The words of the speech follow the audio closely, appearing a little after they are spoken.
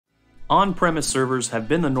On-premise servers have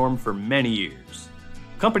been the norm for many years.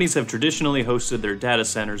 Companies have traditionally hosted their data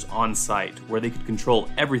centers on-site, where they could control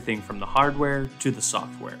everything from the hardware to the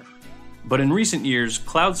software. But in recent years,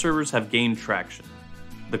 cloud servers have gained traction.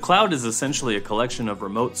 The cloud is essentially a collection of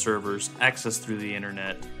remote servers accessed through the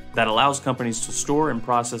internet that allows companies to store and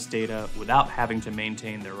process data without having to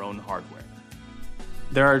maintain their own hardware.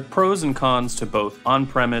 There are pros and cons to both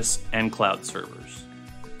on-premise and cloud servers.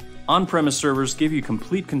 On-premise servers give you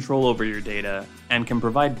complete control over your data and can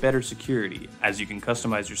provide better security, as you can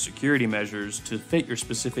customize your security measures to fit your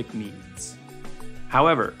specific needs.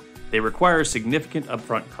 However, they require significant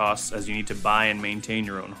upfront costs, as you need to buy and maintain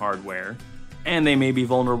your own hardware, and they may be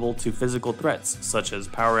vulnerable to physical threats such as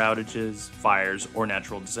power outages, fires, or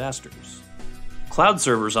natural disasters. Cloud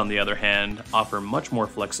servers, on the other hand, offer much more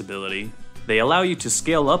flexibility. They allow you to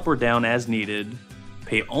scale up or down as needed,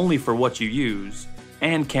 pay only for what you use,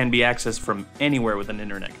 and can be accessed from anywhere with an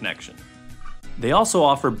internet connection. They also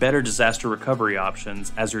offer better disaster recovery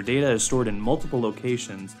options, as your data is stored in multiple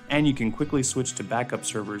locations and you can quickly switch to backup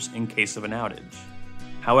servers in case of an outage.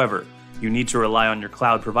 However, you need to rely on your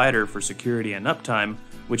cloud provider for security and uptime,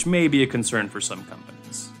 which may be a concern for some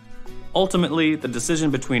companies. Ultimately, the decision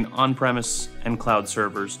between on-premise and cloud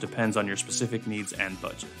servers depends on your specific needs and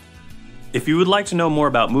budget. If you would like to know more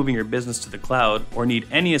about moving your business to the cloud or need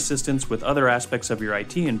any assistance with other aspects of your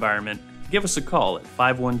IT environment, give us a call at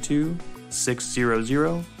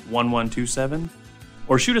 512-600-1127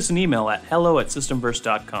 or shoot us an email at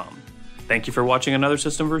hello@systemverse.com. Thank you for watching another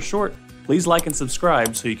Systemverse short. Please like and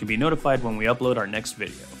subscribe so you can be notified when we upload our next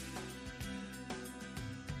video.